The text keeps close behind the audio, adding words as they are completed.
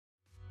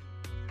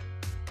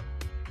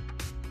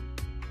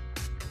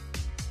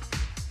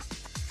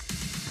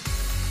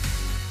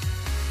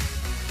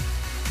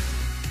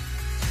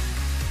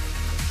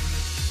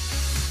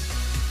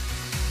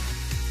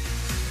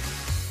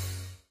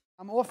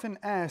often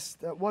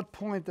asked, at what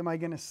point am I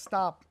going to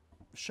stop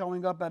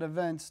showing up at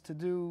events to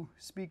do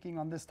speaking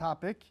on this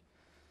topic?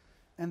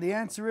 And the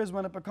answer is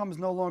when it becomes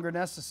no longer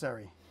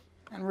necessary.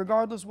 And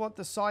regardless what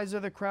the size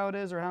of the crowd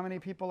is or how many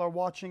people are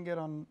watching it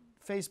on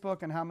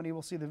Facebook and how many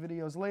will see the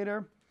videos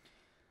later,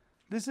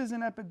 this is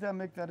an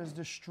epidemic that is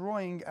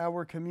destroying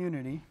our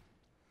community.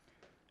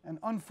 And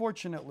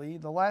unfortunately,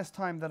 the last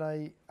time that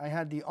I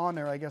had the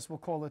honor, I guess we'll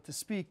call it, to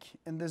speak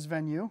in this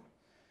venue,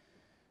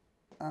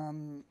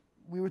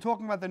 we were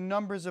talking about the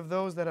numbers of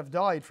those that have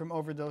died from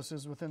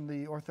overdoses within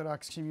the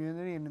Orthodox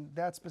community, and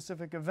that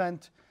specific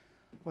event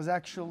was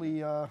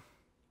actually a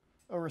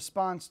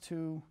response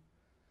to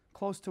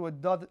close to a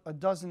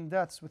dozen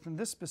deaths within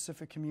this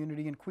specific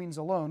community in Queens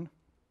alone.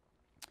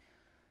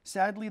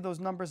 Sadly, those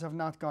numbers have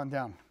not gone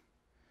down.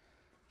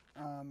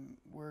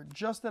 We're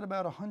just at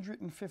about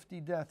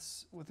 150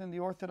 deaths within the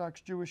Orthodox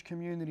Jewish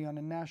community on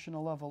a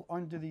national level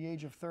under the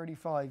age of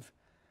 35,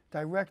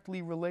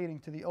 directly relating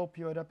to the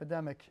opioid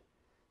epidemic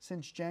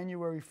since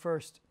January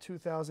 1st,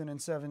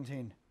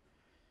 2017.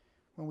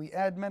 When we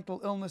add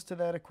mental illness to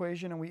that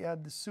equation and we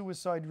add the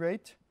suicide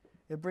rate,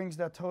 it brings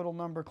that total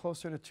number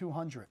closer to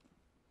 200.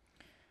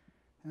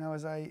 Now,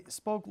 as I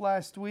spoke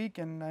last week,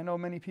 and I know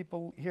many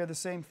people hear the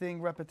same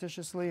thing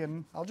repetitiously,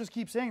 and I'll just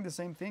keep saying the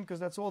same thing because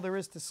that's all there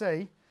is to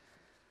say,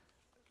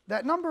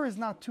 that number is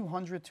not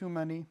 200 too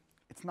many,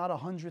 it's not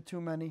 100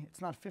 too many, it's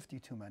not 50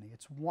 too many,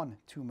 it's one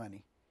too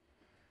many.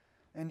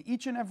 And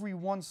each and every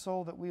one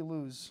soul that we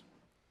lose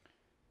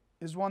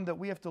is one that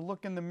we have to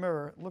look in the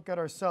mirror, look at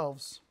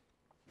ourselves,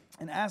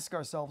 and ask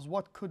ourselves,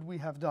 what could we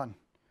have done?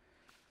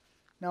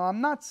 Now,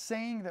 I'm not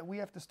saying that we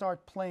have to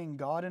start playing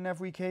God in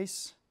every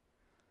case,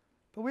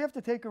 but we have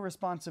to take a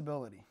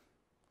responsibility.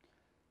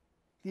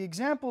 The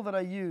example that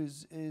I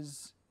use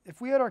is if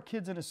we had our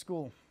kids in a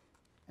school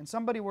and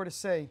somebody were to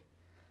say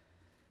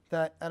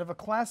that out of a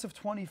class of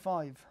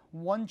 25,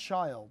 one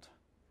child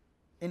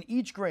in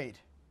each grade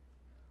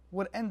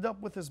would end up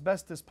with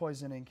asbestos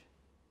poisoning,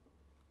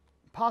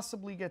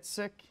 possibly get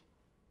sick,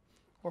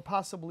 or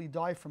possibly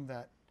die from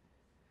that,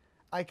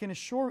 I can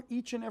assure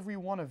each and every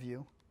one of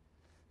you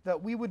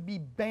that we would be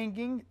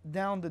banging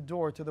down the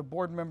door to the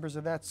board members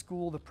of that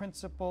school, the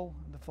principal,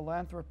 the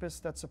philanthropists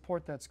that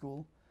support that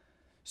school,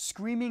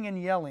 screaming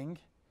and yelling,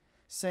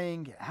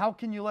 saying, how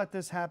can you let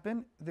this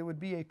happen? There would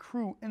be a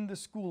crew in the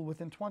school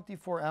within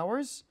 24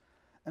 hours,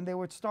 and they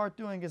would start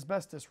doing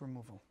asbestos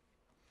removal.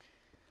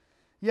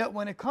 Yet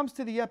when it comes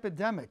to the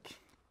epidemic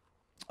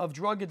of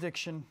drug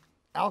addiction,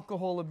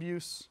 alcohol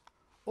abuse,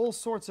 all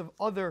sorts of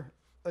other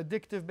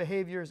addictive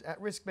behaviors,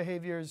 at-risk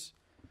behaviors,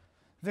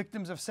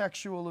 victims of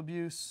sexual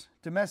abuse,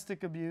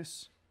 domestic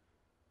abuse,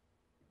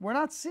 we're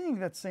not seeing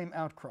that same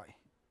outcry.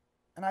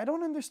 And I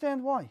don't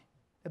understand why.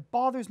 It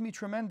bothers me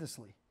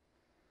tremendously.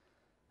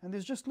 And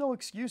there's just no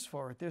excuse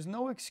for it. There's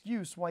no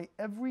excuse why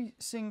every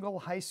single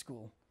high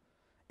school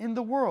in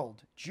the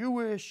world,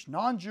 Jewish,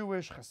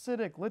 non-Jewish,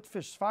 Hasidic,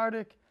 Litvish,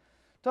 Sephardic,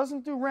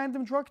 doesn't do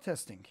random drug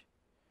testing,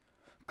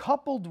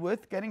 coupled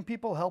with getting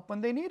people help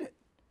when they need it.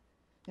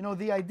 You know,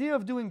 the idea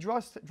of doing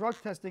drug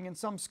testing in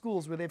some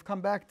schools where they've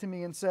come back to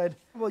me and said,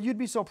 well, you'd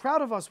be so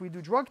proud of us, we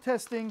do drug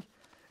testing,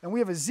 and we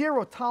have a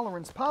zero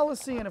tolerance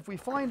policy, and if we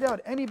find out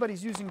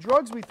anybody's using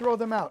drugs, we throw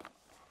them out.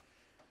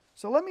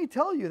 So let me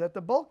tell you that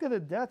the bulk of the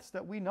deaths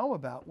that we know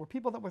about were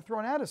people that were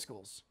thrown out of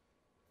schools.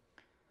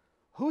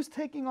 Who's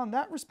taking on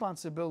that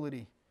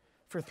responsibility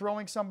for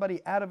throwing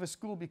somebody out of a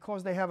school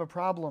because they have a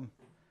problem,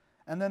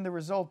 and then the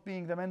result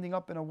being them ending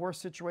up in a worse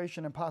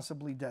situation and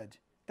possibly dead?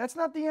 That's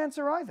not the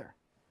answer either.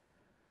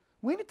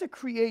 We need to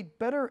create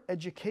better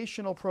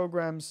educational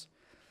programs,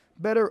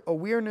 better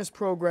awareness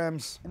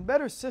programs, and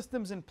better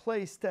systems in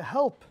place to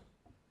help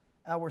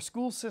our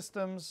school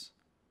systems,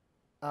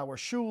 our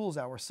shuls,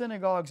 our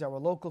synagogues, our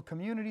local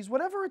communities,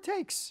 whatever it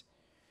takes.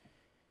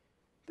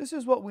 This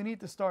is what we need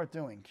to start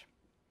doing.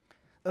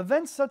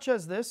 Events such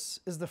as this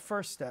is the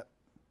first step,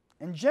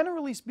 and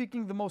generally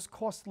speaking, the most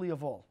costly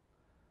of all.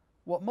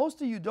 What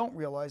most of you don't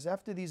realize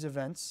after these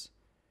events,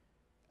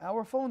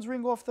 our phones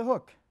ring off the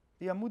hook.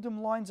 The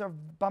Amudim lines are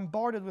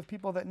bombarded with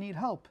people that need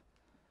help.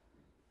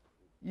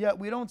 Yet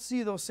we don't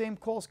see those same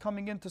calls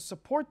coming in to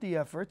support the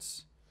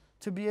efforts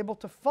to be able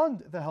to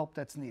fund the help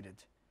that's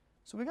needed.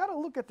 So we got to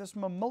look at this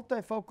from a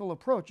multifocal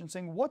approach and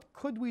saying, what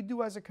could we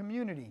do as a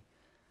community?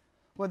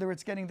 Whether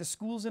it's getting the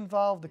schools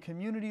involved, the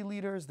community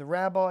leaders, the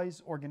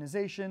rabbis,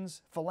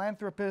 organizations,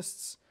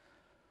 philanthropists,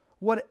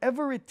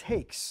 whatever it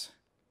takes,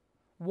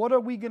 what are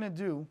we going to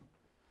do,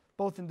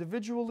 both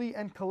individually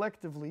and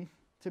collectively,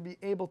 to be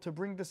able to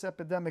bring this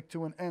epidemic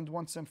to an end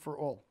once and for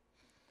all?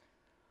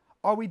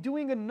 Are we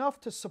doing enough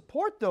to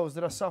support those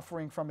that are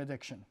suffering from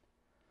addiction?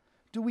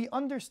 Do we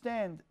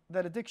understand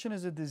that addiction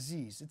is a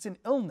disease? It's an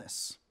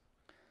illness.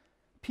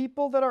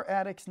 People that are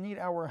addicts need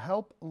our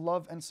help,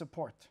 love, and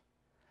support.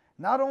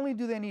 Not only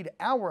do they need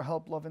our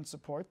help, love, and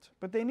support,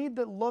 but they need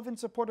the love and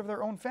support of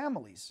their own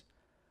families.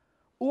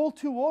 All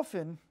too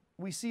often,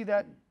 we see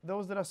that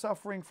those that are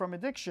suffering from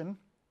addiction,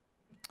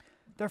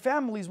 their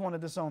families want to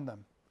disown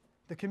them.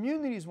 The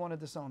communities want to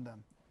disown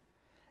them.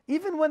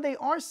 Even when they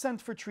are sent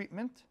for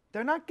treatment,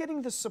 They're not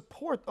getting the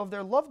support of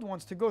their loved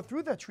ones to go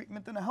through that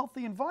treatment in a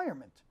healthy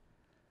environment.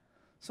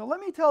 So let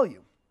me tell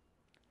you,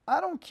 I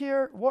don't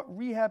care what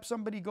rehab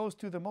somebody goes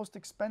to, the most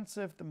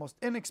expensive, the most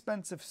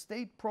inexpensive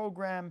state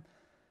program,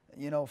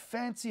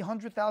 fancy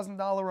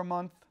 $100,000 a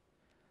month.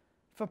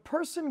 If a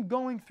person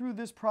going through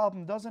this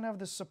problem doesn't have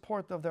the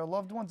support of their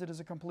loved ones, it is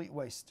a complete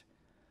waste.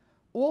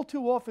 All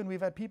too often,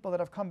 we've had people that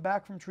have come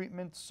back from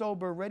treatment,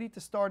 sober, ready to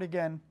start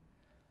again,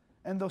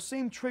 and those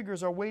same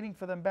triggers are waiting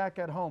for them back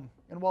at home.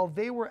 And while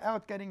they were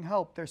out getting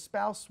help, their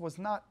spouse was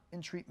not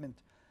in treatment.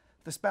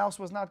 The spouse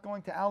was not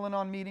going to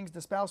Al-Anon meetings.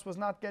 The spouse was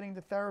not getting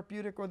the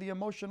therapeutic or the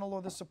emotional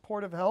or the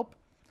supportive help.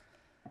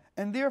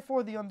 And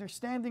therefore, the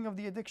understanding of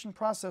the addiction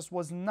process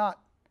was not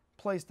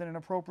placed in an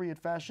appropriate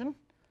fashion.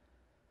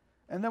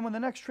 And then when the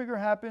next trigger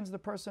happens, the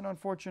person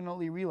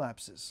unfortunately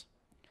relapses.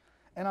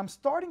 And I'm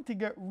starting to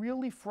get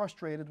really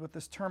frustrated with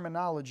this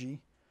terminology.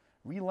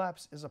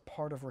 Relapse is a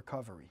part of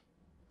recovery.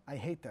 I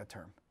hate that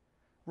term.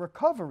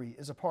 Recovery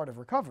is a part of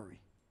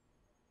recovery.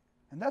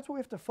 And that's what we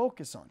have to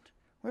focus on.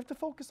 We have to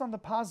focus on the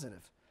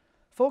positive.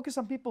 Focus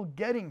on people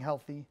getting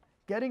healthy,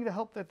 getting the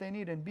help that they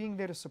need, and being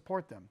there to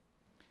support them.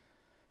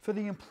 For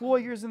the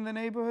employers in the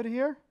neighborhood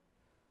here,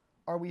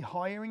 are we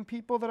hiring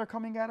people that are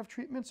coming out of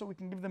treatment so we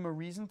can give them a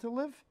reason to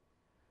live?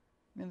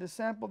 I mean, the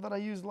sample that I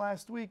used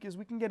last week is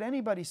we can get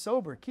anybody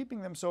sober.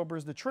 Keeping them sober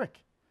is the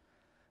trick.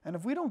 And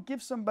if we don't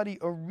give somebody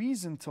a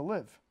reason to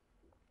live,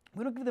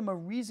 we don't give them a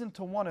reason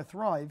to want to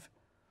thrive,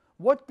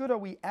 what good are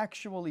we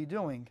actually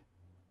doing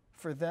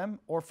for them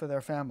or for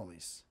their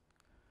families?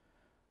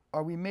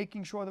 Are we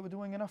making sure that we're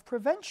doing enough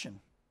prevention?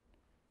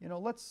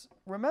 Let's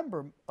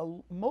remember,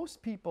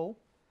 most people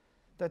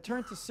that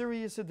turn to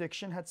serious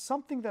addiction had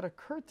something that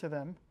occurred to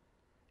them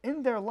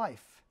in their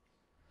life,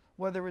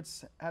 whether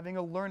it's having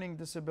a learning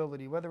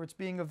disability, whether it's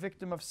being a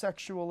victim of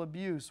sexual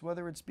abuse,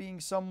 whether it's being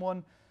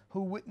someone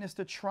who witnessed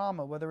a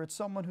trauma, whether it's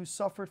someone who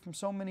suffered from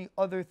so many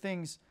other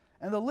things,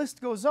 and the list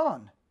goes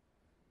on.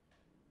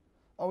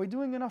 Are we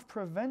doing enough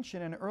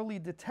prevention and early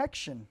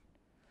detection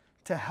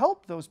to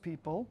help those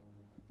people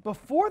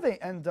before they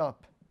end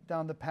up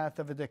down the path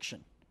of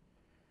addiction?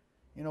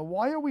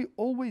 Why are we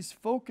always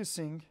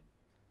focusing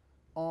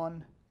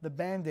on the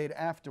Band-Aid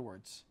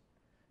afterwards?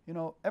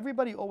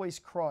 Everybody always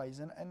cries,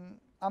 and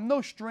I'm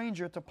no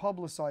stranger to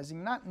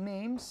publicizing, not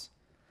names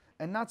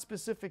and not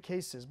specific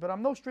cases, but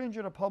I'm no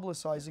stranger to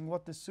publicizing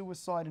what the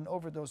suicide and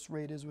overdose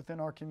rate is within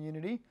our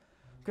community,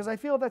 because I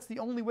feel that's the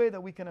only way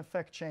that we can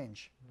affect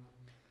change.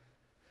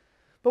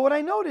 But what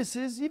I notice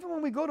is, even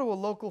when we go to a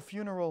local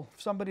funeral,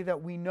 somebody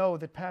that we know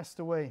that passed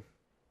away,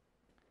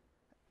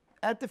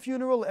 at the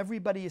funeral,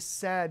 everybody is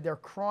sad, they're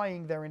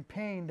crying, they're in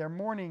pain, they're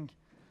mourning.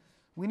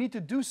 We need to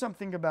do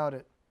something about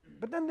it.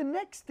 But then the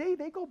next day,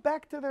 they go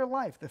back to their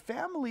life. The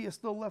family is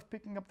still left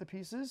picking up the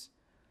pieces,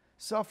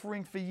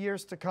 suffering for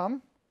years to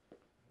come.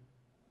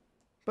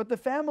 But the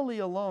family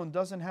alone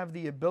doesn't have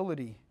the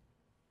ability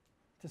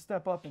to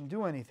step up and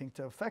do anything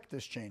to affect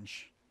this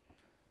change.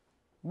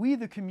 We,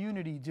 the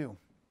community, do.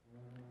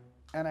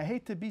 And I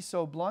hate to be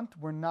so blunt,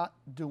 we're not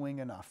doing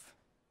enough.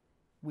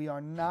 We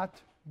are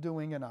not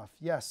doing enough.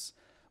 Yes,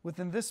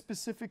 within this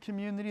specific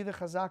community, the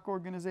Chazak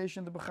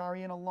organization, the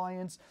Bukharian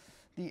Alliance,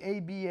 the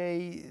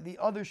ABA, the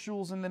other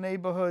shuls in the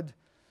neighborhood,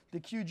 the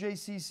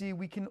QJCC,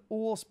 we can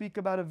all speak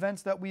about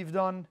events that we've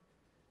done,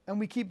 and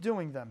we keep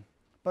doing them.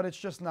 But it's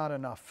just not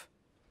enough.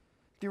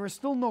 There is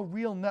still no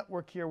real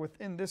network here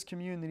within this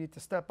community to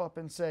step up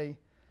and say,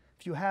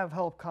 if you have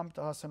help, come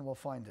to us and we'll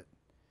find it.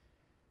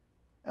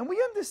 And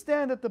we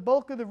understand that the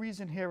bulk of the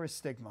reason here is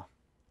stigma.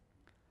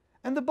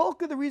 And the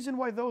bulk of the reason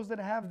why those that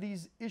have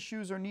these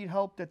issues or need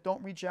help that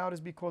don't reach out is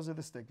because of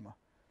the stigma.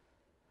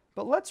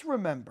 But let's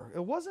remember,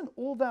 it wasn't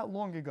all that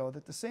long ago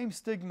that the same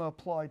stigma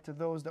applied to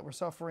those that were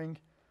suffering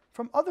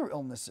from other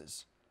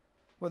illnesses,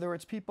 whether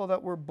it's people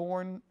that were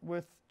born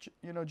with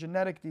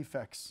genetic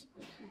defects.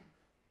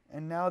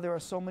 And now there are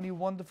so many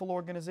wonderful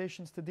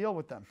organizations to deal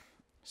with them.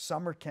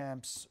 Summer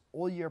camps,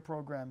 all-year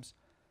programs.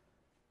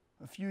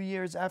 A few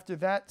years after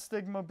that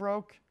stigma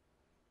broke,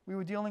 we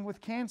were dealing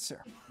with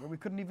cancer, where we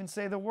couldn't even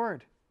say the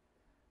word.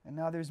 And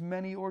now there's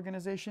many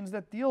organizations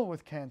that deal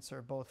with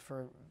cancer, both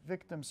for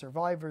victims,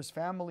 survivors,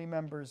 family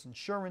members,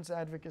 insurance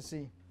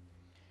advocacy.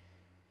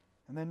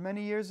 And then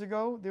many years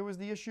ago, there was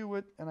the issue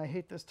with, and I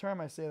hate this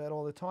term, I say that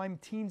all the time,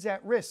 teens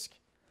at risk.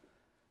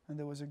 And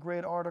there was a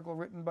great article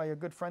written by a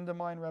good friend of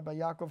mine, Rabbi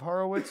Yaakov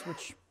Horowitz,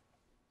 which,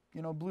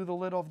 blew the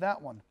lid off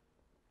that one.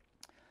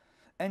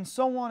 And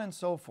so on and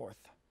so forth.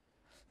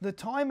 The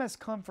time has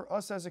come for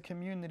us as a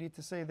community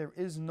to say there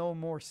is no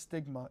more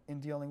stigma in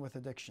dealing with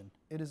addiction.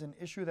 It is an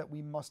issue that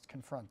we must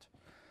confront.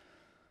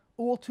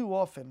 All too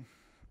often,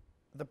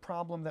 the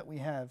problem that we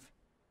have,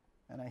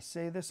 and I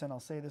say this and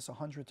I'll say this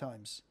 100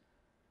 times,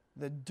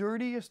 the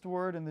dirtiest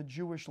word in the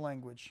Jewish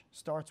language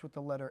starts with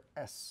the letter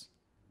S,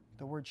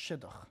 the word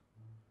shidduch.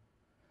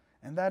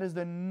 And that is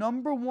the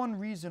number one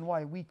reason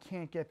why we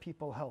can't get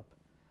people help.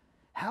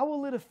 How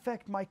will it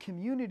affect my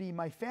community,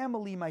 my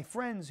family, my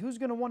friends? Who's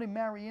going to want to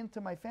marry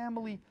into my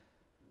family?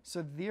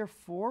 So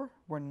therefore,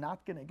 we're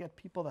not going to get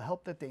people the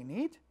help that they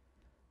need?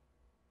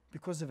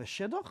 because of a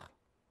shidduch?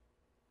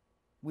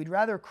 We'd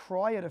rather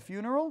cry at a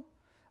funeral?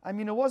 I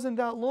mean, it wasn't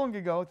that long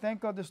ago, thank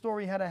God the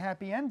story had a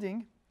happy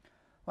ending,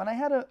 when I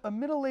had a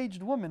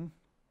middle-aged woman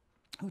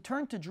who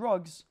turned to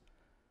drugs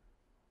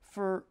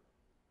for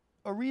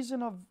a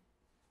reason of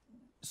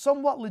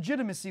somewhat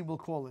legitimacy, we'll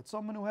call it.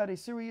 Someone who had a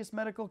serious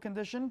medical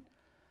condition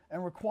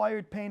and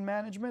required pain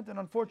management and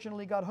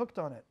unfortunately got hooked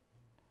on it.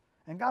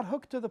 And got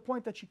hooked to the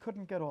point that she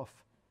couldn't get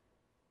off.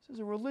 This is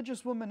a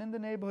religious woman in the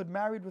neighborhood,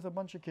 married with a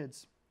bunch of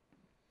kids.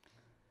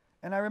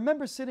 And I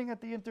remember sitting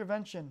at the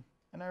intervention,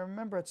 and I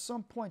remember at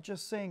some point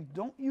just saying,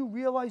 don't you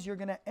realize you're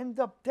going to end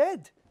up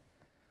dead?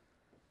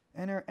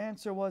 And her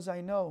answer was,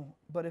 I know,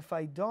 but if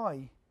I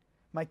die,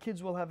 my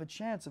kids will have a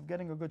chance of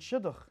getting a good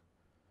shidduch,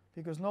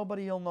 because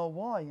nobody will know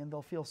why, and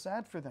they'll feel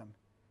sad for them.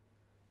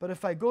 But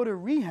if I go to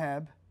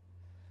rehab,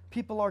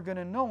 people are going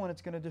to know, and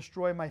it's going to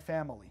destroy my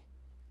family.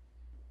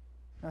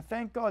 Now,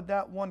 thank God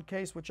that one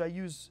case, which I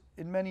use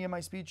in many of my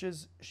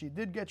speeches, she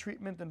did get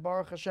treatment, and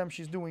Baruch Hashem,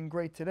 she's doing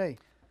great today.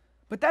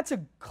 But that's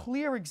a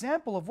clear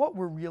example of what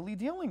we're really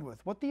dealing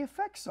with, what the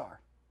effects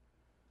are.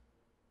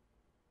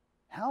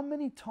 How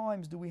many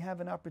times do we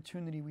have an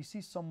opportunity, we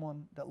see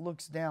someone that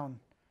looks down,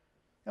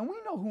 and we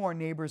know who our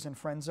neighbors and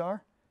friends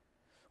are.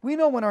 We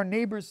know when our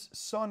neighbor's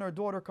son or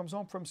daughter comes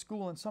home from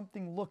school and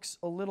something looks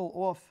a little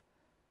off,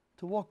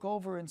 to walk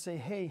over and say,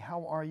 hey,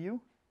 how are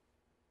you?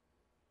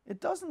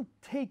 It doesn't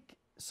take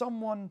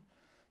someone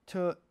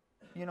to,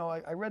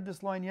 I read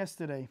this line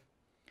yesterday.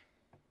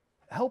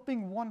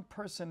 Helping one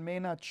person may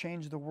not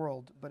change the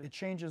world, but it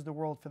changes the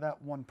world for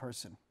that one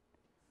person.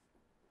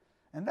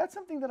 And that's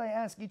something that I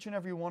ask each and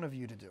every one of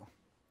you to do.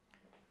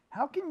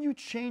 How can you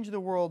change the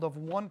world of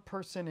one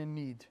person in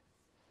need?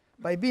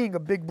 By being a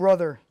big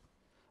brother,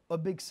 a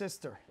big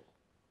sister,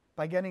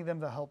 by getting them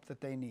the help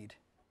that they need.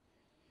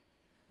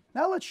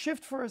 Now let's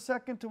shift for a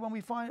second to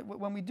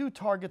when we do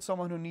target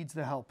someone who needs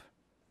the help.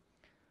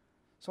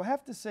 So I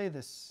have to say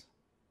this.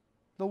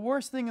 The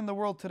worst thing in the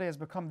world today has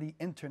become the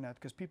internet,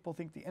 because people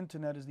think the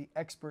internet is the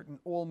expert in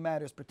all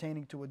matters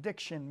pertaining to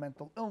addiction,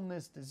 mental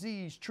illness,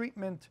 disease,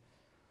 treatment.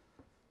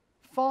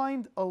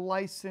 Find a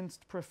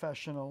licensed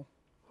professional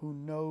who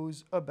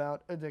knows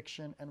about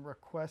addiction and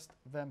request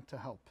them to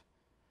help.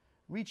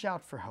 Reach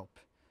out for help.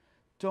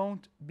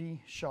 Don't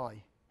be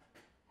shy.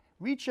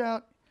 Reach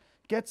out,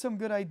 get some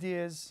good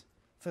ideas.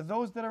 For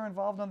those that are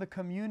involved on the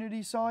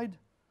community side,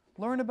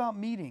 learn about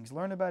meetings,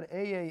 learn about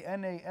AA,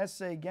 NA,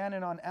 SA,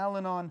 Gan-Anon,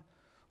 Al-Anon.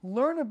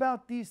 Learn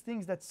about these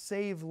things that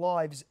save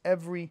lives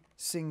every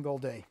single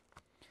day.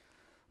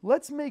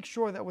 Let's make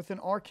sure that within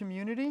our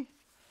community,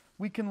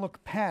 we can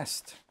look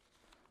past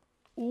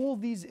all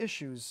these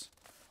issues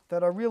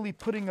that are really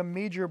putting a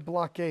major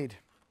blockade.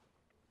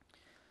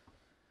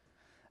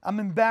 I'm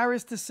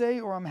embarrassed to say,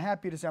 or I'm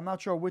happy to say, I'm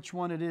not sure which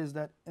one it is,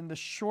 that in the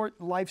short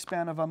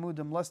lifespan of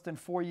Amudim, less than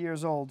 4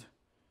 years old,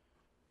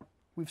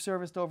 we've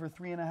serviced over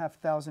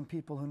 3,500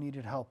 people who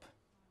needed help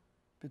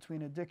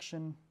between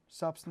addiction,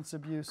 substance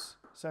abuse,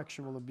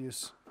 sexual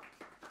abuse.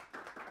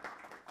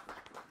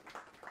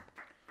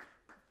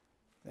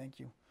 Thank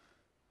you.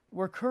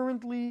 We're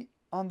currently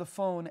on the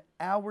phone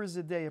hours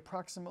a day,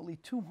 approximately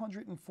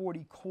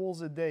 240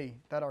 calls a day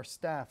that our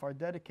staff, our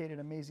dedicated,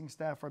 amazing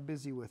staff, are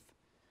busy with.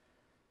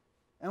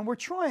 And we're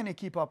trying to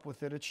keep up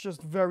with it. It's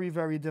just very,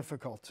 very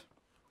difficult.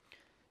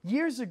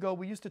 Years ago,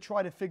 we used to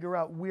try to figure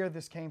out where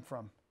this came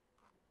from.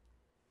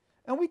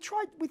 And we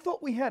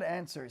thought we had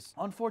answers.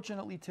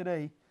 Unfortunately,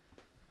 today,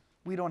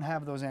 we don't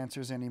have those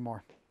answers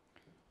anymore.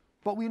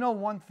 But we know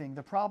one thing,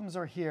 the problems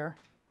are here,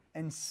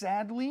 and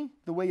sadly,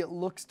 the way it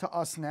looks to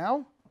us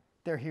now,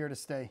 they're here to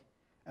stay.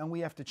 And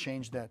we have to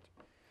change that.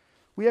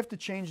 We have to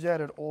change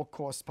that at all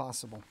costs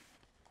possible.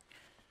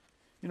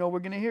 We're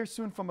going to hear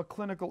soon from a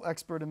clinical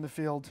expert in the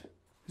field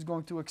who's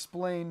going to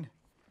explain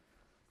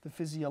the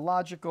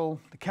physiological,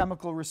 the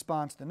chemical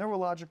response, the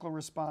neurological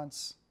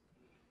response.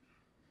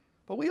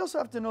 But we also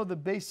have to know the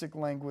basic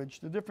language,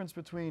 the difference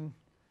between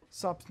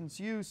substance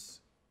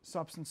use,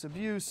 substance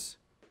abuse,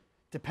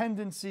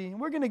 dependency, and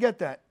we're going to get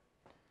that.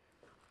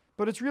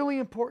 But it's really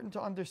important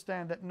to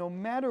understand that no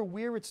matter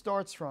where it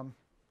starts from,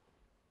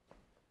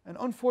 and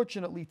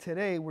unfortunately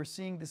today we're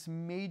seeing this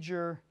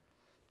major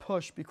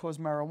push because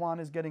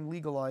marijuana is getting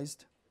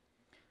legalized,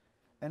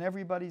 and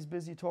everybody's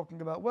busy talking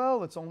about,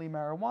 well, it's only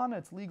marijuana,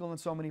 it's legal in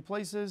so many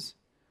places.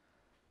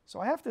 So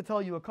I have to tell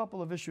you a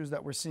couple of issues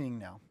that we're seeing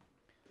now.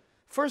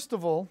 First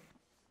of all,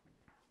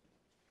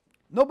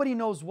 nobody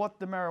knows what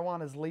the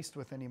marijuana is laced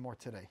with anymore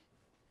today.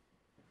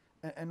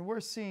 And we're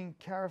seeing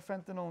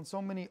carfentanil and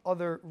so many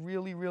other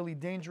really, really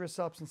dangerous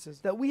substances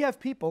that we have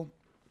people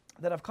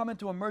that have come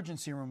into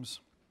emergency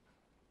rooms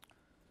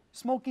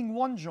smoking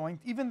one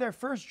joint, even their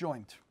first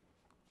joint.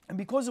 And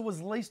because it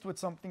was laced with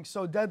something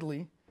so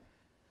deadly,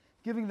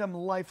 giving them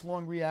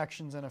lifelong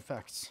reactions and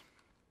effects.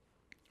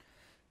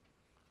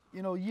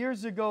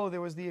 Years ago,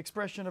 there was the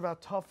expression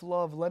about tough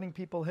love, letting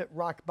people hit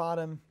rock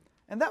bottom.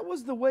 And that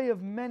was the way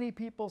of many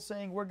people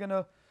saying, we're going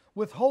to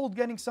withhold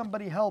getting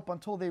somebody help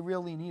until they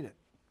really need it.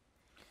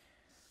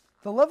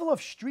 The level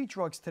of street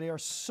drugs today are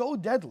so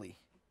deadly.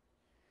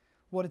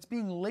 what it's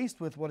being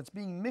laced with, what it's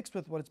being mixed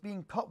with, what it's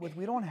being cut with.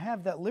 We don't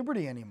have that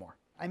liberty anymore.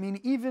 I mean,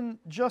 even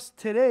just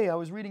today, I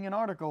was reading an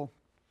article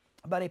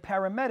about a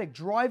paramedic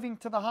driving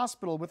to the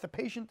hospital with a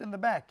patient in the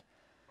back.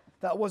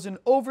 That was an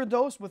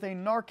overdose with a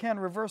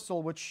Narcan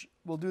reversal, which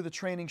we'll do the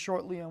training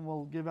shortly and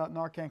we'll give out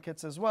Narcan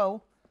kits as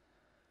well.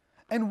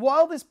 And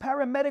while this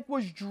paramedic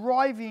was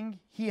driving,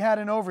 he had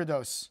an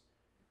overdose.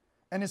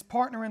 And his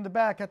partner in the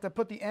back had to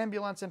put the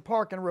ambulance in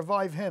park and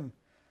revive him.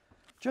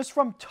 Just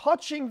from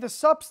touching the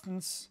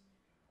substance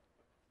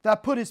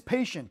that put his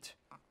patient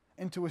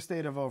into a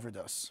state of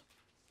overdose.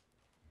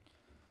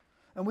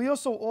 And we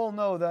also all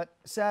know that,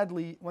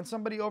 sadly, when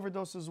somebody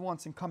overdoses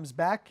once and comes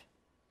back,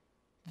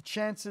 the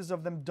chances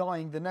of them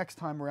dying the next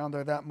time around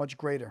are that much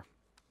greater.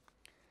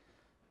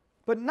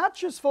 But not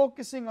just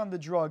focusing on the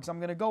drugs. I'm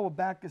going to go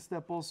back a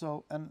step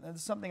also, and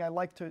it's something I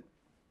like to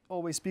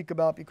always speak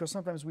about because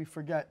sometimes we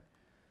forget.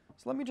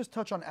 So let me just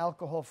touch on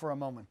alcohol for a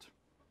moment.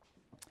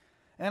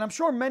 And I'm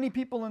sure many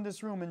people in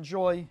this room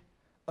enjoy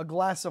a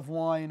glass of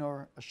wine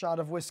or a shot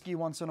of whiskey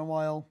once in a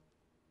while.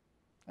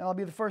 And I'll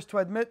be the first to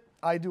admit,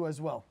 I do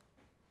as well.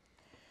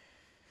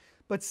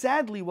 But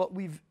sadly, what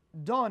we've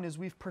done is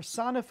we've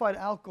personified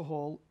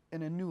alcohol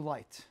in a new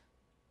light.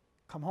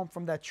 Come home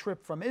from that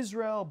trip from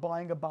Israel,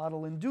 buying a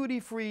bottle in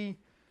duty-free,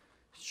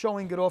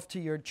 showing it off to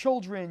your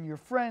children, your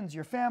friends,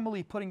 your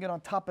family, putting it on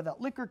top of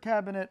that liquor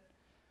cabinet.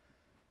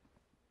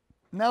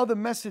 Now the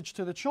message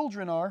to the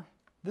children are,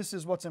 this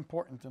is what's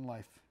important in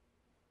life.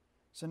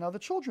 So now the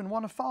children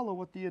want to follow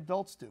what the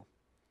adults do.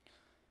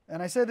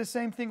 And I say the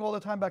same thing all the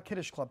time about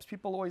Kiddush clubs.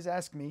 People always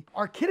ask me,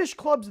 are Kiddush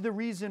clubs the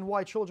reason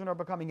why children are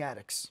becoming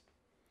addicts?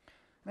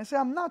 And I say,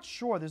 I'm not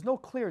sure. There's no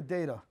clear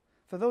data.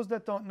 For those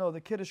that don't know, the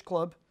Kiddush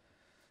club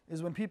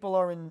is when people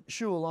are in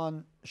shul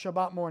on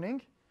Shabbat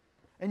morning,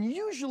 and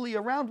usually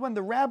around when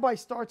the rabbi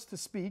starts to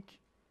speak,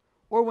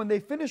 or when they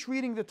finish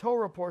reading the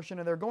Torah portion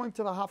and they're going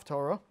to the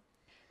Haftorah,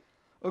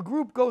 a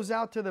group goes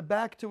out to the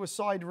back to a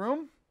side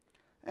room,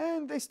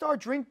 and they start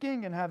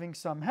drinking and having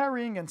some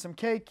herring and some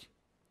cake.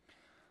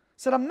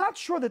 Said, I'm not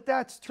sure that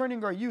that's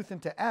turning our youth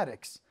into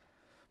addicts,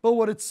 but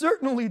what it's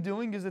certainly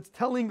doing is it's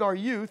telling our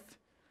youth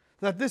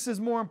that this is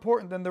more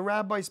important than the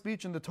rabbi's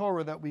speech and the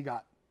Torah that we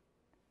got.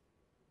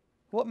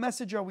 What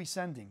message are we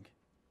sending?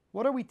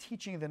 What are we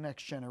teaching the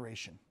next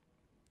generation?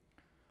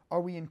 Are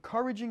we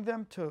encouraging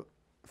them to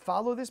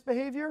follow this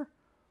behavior,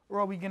 or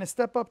are we going to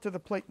step up to the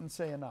plate and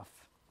say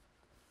enough?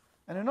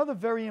 And another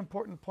very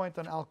important point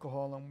on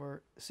alcohol, and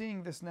we're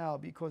seeing this now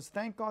because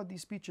thank God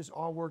these speeches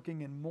are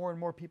working and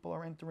more people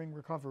are entering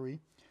recovery.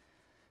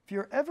 If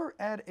you're ever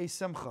at a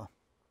simcha,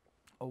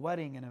 a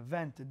wedding, an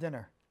event, a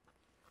dinner,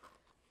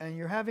 and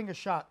you're having a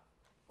shot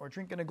or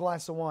drinking a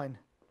glass of wine,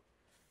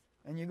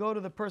 and you go to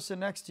the person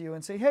next to you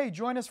and say, hey,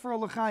 join us for a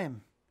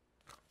l'chaim.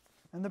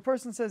 And the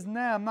person says,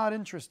 nah, I'm not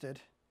interested.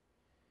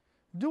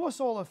 Do us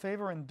all a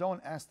favor and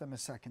don't ask them a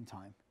second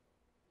time.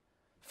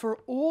 For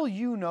all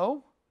you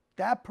know,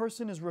 that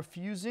person is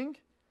refusing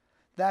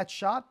that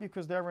shot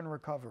because they're in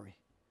recovery.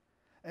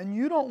 And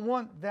you don't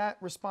want that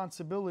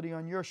responsibility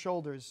on your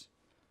shoulders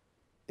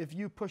if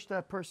you push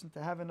that person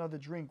to have another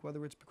drink,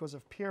 whether it's because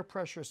of peer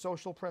pressure,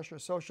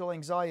 social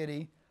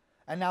anxiety,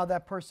 and now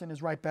that person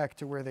is right back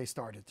to where they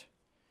started.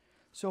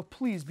 So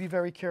please be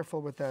very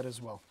careful with that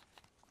as well.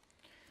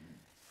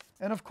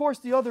 And of course,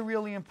 the other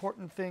really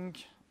important thing,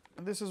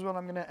 and this is what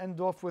I'm going to end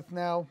off with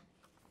now,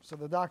 so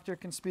the doctor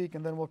can speak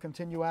and then we'll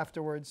continue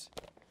afterwards,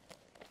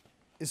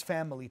 is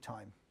family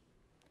time.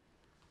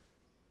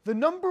 The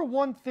number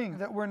one thing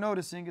that we're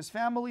noticing is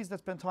families that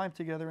spend time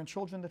together and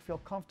children that feel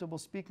comfortable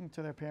speaking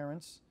to their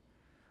parents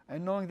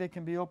and knowing they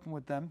can be open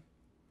with them.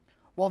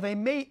 While they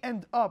may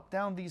end up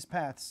down these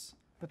paths,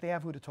 but they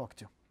have who to talk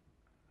to.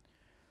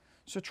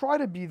 So try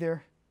to be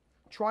there.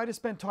 Try to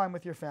spend time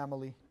with your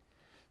family.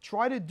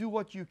 Try to do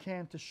what you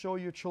can to show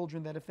your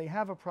children that if they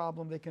have a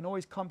problem, they can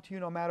always come to you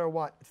no matter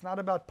what. It's not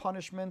about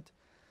punishment.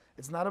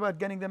 It's not about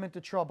getting them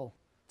into trouble.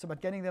 It's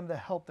about getting them the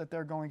help that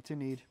they're going to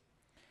need.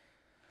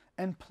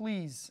 And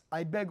please,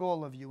 I beg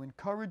all of you,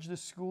 encourage the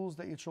schools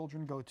that your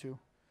children go to.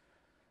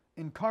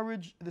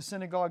 Encourage the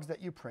synagogues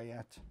that you pray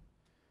at.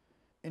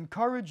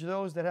 Encourage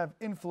those that have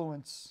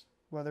influence,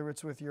 whether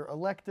it's with your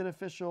elected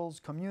officials,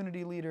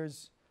 community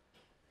leaders,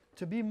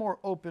 to be more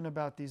open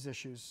about these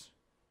issues.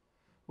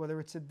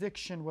 Whether it's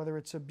addiction, whether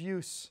it's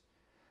abuse,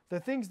 the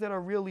things that are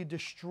really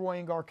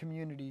destroying our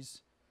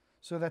communities,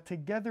 so that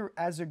together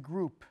as a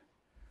group,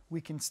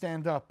 we can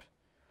stand up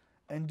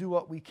and do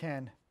what we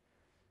can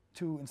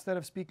to, instead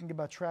of speaking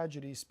about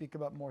tragedies, speak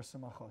about more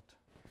samachot.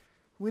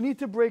 We need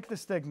to break the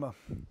stigma.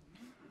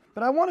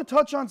 But I want to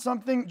touch on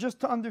something just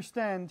to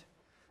understand,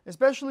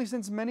 especially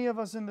since many of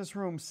us in this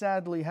room,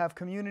 sadly, have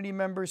community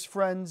members,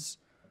 friends,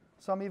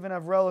 some even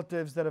have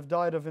relatives that have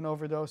died of an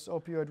overdose,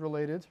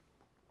 opioid-related.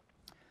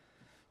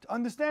 To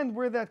understand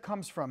where that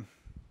comes from.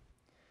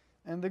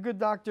 And the good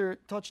doctor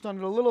touched on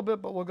it a little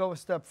bit, but we'll go a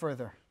step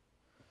further.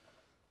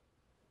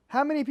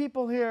 How many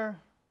people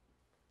here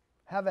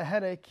have a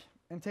headache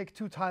and take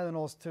 2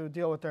 Tylenols to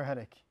deal with their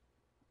headache?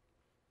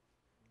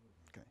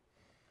 Okay.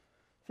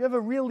 If you have a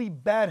really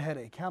bad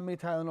headache, how many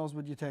Tylenols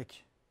would you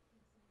take?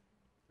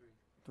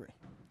 Three.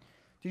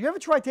 Did you ever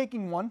try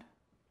taking one?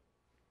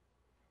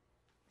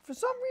 For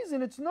some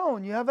reason, it's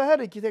known. You have a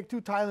headache, you take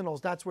 2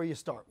 Tylenols. That's where you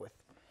start with.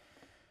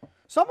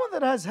 Someone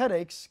that has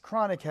headaches,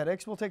 chronic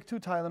headaches, will take 2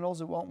 Tylenols.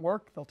 It won't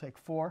work. They'll take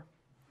 4.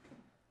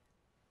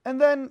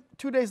 And then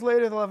 2 days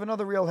later, they'll have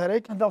another real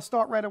headache. And they'll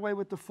start right away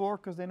with the 4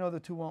 because they know the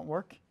 2 won't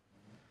work.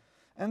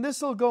 And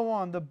this will go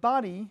on. The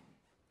body,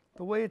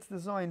 the way it's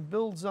designed,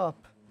 builds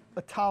up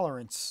a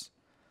tolerance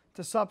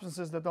to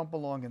substances that don't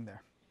belong in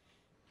there.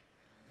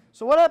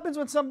 So what happens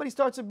when somebody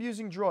starts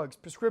abusing drugs,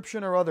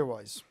 prescription or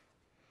otherwise?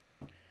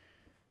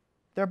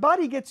 Their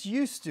body gets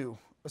used to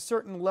a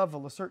certain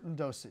level, a certain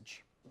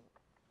dosage.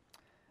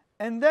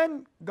 And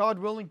then, God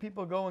willing,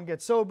 people go and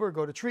get sober,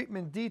 go to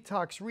treatment,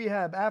 detox,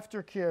 rehab,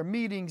 aftercare,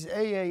 meetings,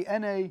 AA,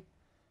 NA.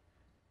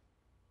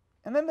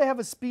 And then they have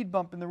a speed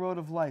bump in the road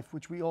of life,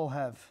 which we all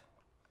have.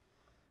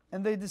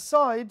 And they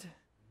decide,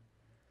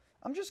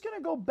 I'm just going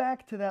to go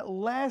back to that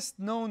last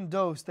known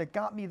dose that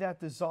got me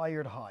that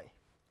desired high.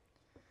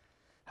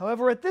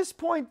 However, at this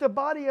point, the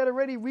body had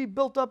already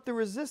rebuilt up the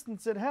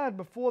resistance it had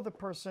before the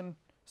person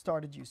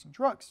started using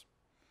drugs.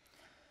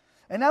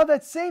 And now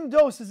that same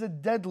dose is a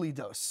deadly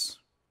dose.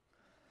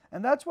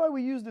 And that's why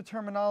we use the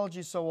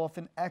terminology so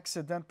often,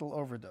 accidental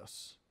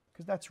overdose,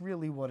 because that's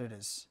really what it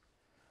is.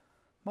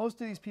 Most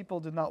of these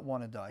people did not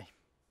want to die.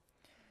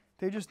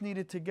 They just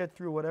needed to get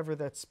through whatever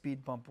that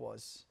speed bump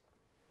was.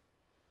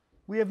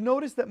 We have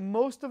noticed that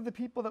most of the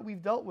people that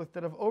we've dealt with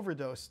that have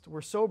overdosed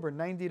were sober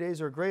 90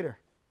 days or greater,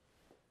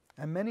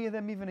 and many of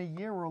them even a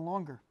year or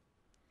longer.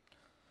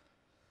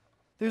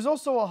 There's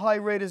also a high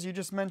rate, as you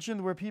just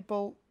mentioned, where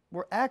people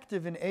were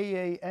active in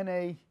AA,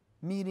 NA,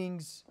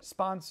 meetings,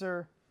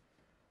 sponsor,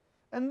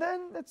 and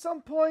then at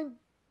some point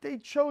they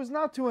chose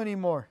not to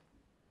anymore.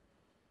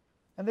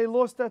 And they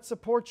lost that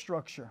support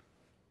structure.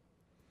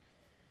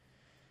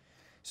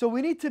 So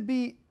we need to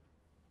be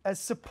as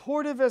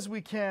supportive as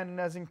we can and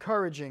as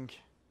encouraging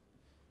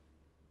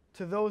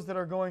to those that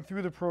are going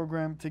through the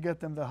program to get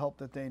them the help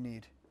that they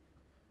need.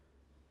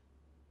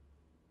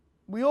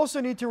 We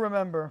also need to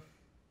remember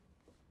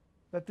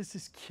that this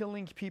is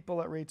killing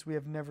people at rates we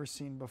have never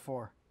seen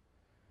before.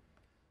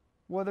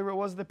 Whether it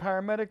was the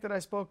paramedic that I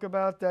spoke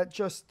about that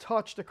just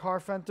touched a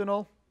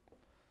carfentanil,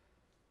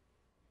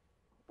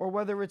 or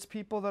whether it's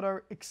people that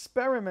are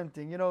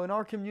experimenting, you know, in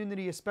our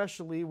community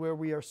especially, where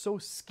we are so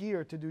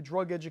scared to do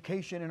drug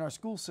education in our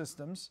school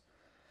systems.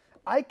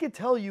 I could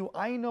tell you,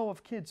 I know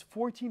of kids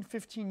 14,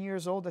 15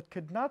 years old that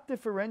could not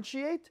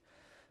differentiate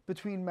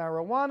between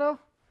marijuana,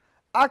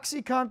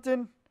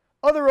 OxyContin,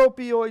 other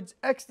opioids,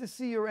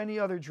 ecstasy, or any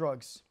other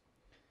drugs.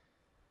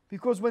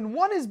 Because when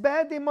one is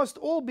bad, they must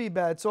all be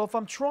bad. So if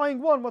I'm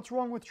trying one, what's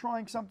wrong with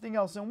trying something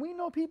else? And we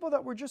know people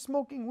that were just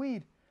smoking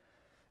weed,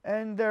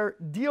 and their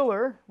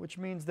dealer, which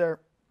means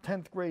their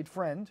 10th grade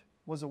friend,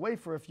 was away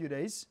for a few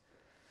days.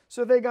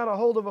 So they got a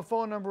hold of a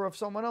phone number of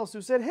someone else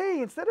who said,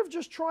 hey, instead of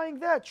just trying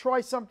that,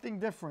 try something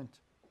different.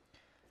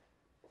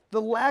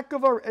 The lack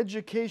of our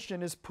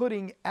education is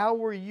putting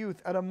our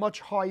youth at a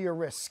much higher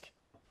risk.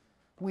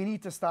 We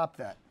need to stop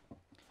that.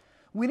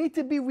 We need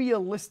to be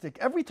realistic.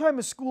 Every time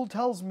a school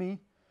tells me,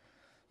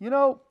 you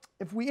know,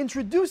 if we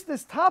introduce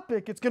this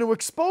topic, it's going to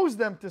expose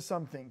them to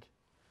something.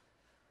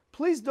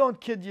 Please don't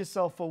kid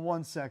yourself for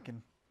 1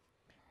 second.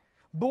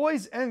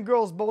 Boys and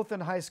girls both in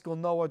high school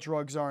know what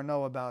drugs are and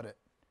know about it.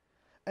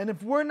 And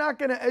if we're not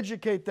going to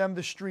educate them,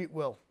 the street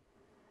will.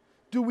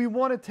 Do we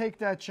want to take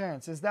that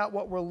chance? Is that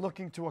what we're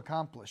looking to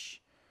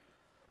accomplish?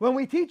 When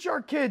we teach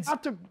our kids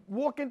not to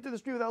walk into the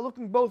street without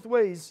looking both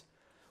ways,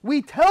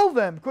 we tell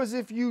them, because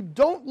if you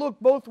don't look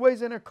both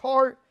ways and a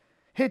car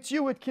hits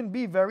you, it can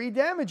be very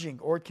damaging,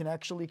 or it can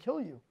actually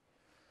kill you.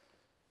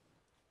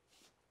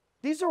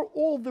 These are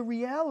all the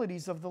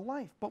realities of the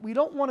life, but we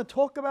don't want to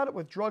talk about it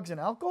with drugs and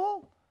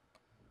alcohol.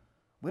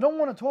 We don't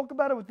want to talk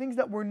about it with things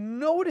that we're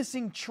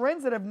noticing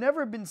trends that have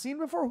never been seen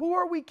before. Who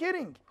are we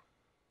kidding?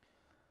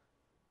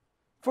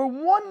 For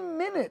 1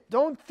 minute,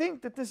 don't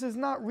think that this is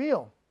not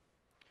real.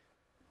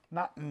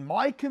 Not in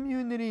my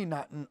community,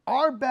 not in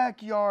our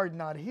backyard,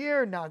 not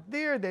here, not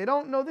there. They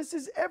don't know. This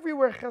is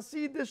everywhere.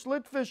 Hasidish,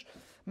 Litvish,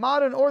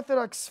 modern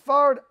Orthodox,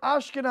 Sfard,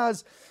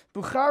 Ashkenaz,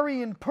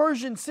 Bukharian,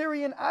 Persian,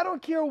 Syrian. I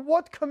don't care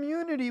what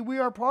community we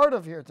are part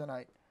of here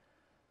tonight.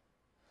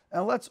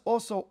 And let's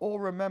also all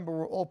remember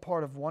we're all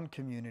part of one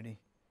community.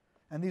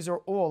 And these are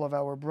all of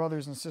our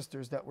brothers and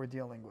sisters that we're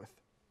dealing with.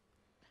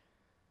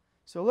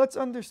 So let's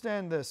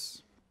understand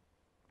this.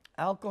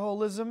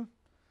 Alcoholism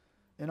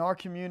in our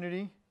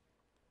community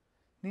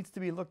needs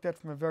to be looked at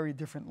from a very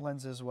different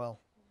lens as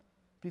well.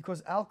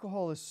 Because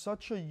alcohol is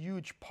such a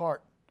huge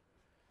part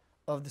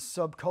of the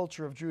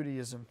subculture of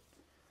Judaism.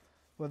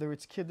 Whether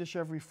it's Kiddush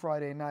every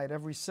Friday night,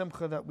 every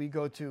Simcha that we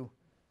go to.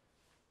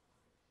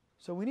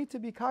 So we need to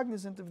be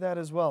cognizant of that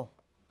as well.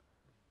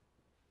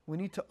 We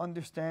need to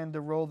understand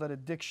the role that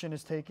addiction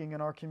is taking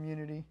in our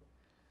community.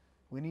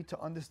 We need to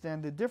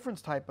understand the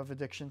different type of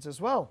addictions as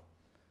well.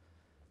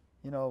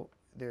 You know,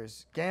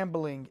 there's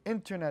gambling,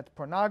 internet,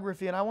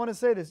 pornography, and I want to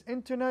say this,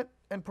 internet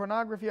and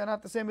pornography are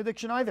not the same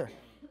addiction either.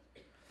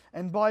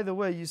 And by the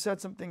way, you said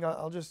something,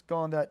 I'll just go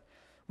on that.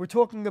 We're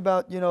talking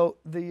about,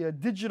 the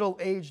digital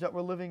age that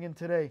we're living in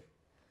today.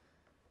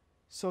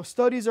 So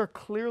studies are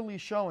clearly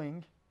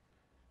showing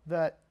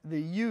that the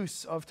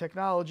use of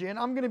technology, and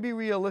I'm going to be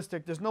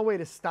realistic, there's no way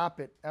to stop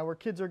it. Our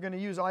kids are going to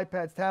use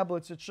iPads,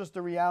 tablets, it's just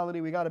a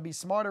reality. We got to be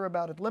smarter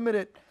about it, limit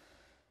it.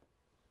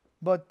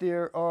 But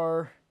there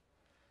are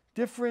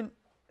different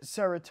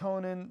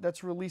serotonin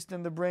that's released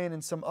in the brain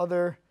and some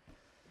other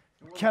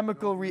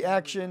chemical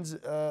reactions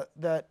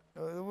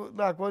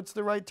what's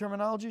the right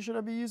terminology should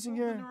I be using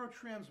here? The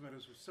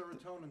neurotransmitters,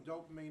 serotonin,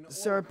 dopamine.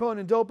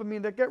 Serotonin,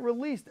 dopamine that get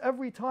released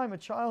every time a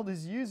child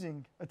is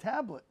using a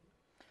tablet.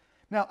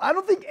 Now, I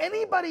don't think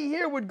anybody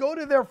here would go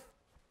to their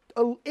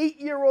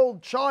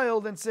 8-year-old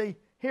child and say,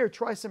 here,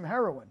 try some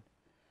heroin.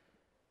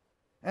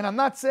 And I'm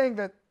not saying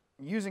that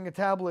using a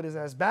tablet is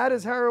as bad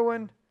as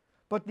heroin,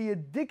 but the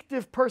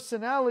addictive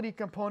personality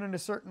component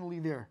is certainly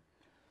there.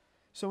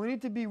 So we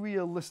need to be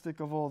realistic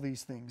of all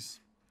these things.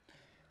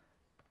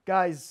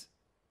 Guys,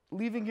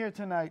 leaving here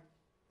tonight,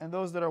 and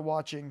those that are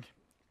watching,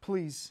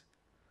 please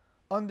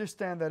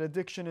understand that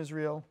addiction is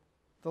real.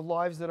 The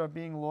lives that are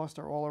being lost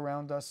are all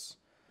around us.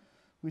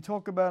 We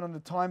talk about in the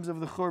times of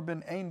the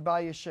Churban, Ein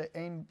Bayis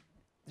Ein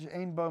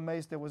Bo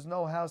Meis, there was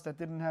no house that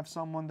didn't have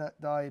someone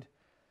that died.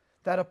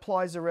 That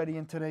applies already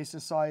in today's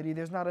society.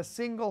 There's not a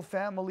single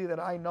family that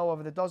I know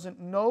of that doesn't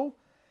know,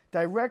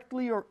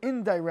 directly or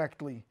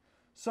indirectly,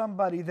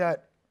 somebody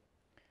that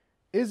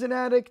is an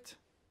addict,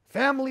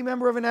 family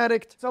member of an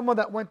addict, someone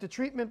that went to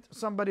treatment,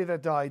 somebody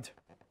that died.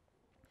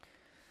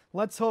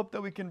 Let's hope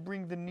that we can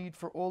bring the need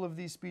for all of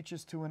these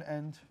speeches to an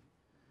end.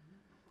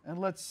 And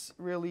let's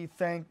really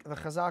thank the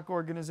Chazak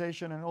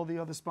organization and all the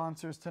other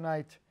sponsors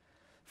tonight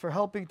for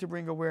helping to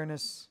bring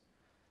awareness.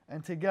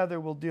 And together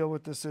we'll deal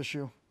with this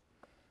issue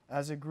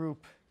as a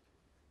group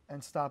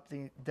and stop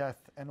the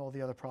death and all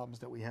the other problems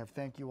that we have.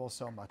 Thank you all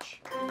so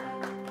much.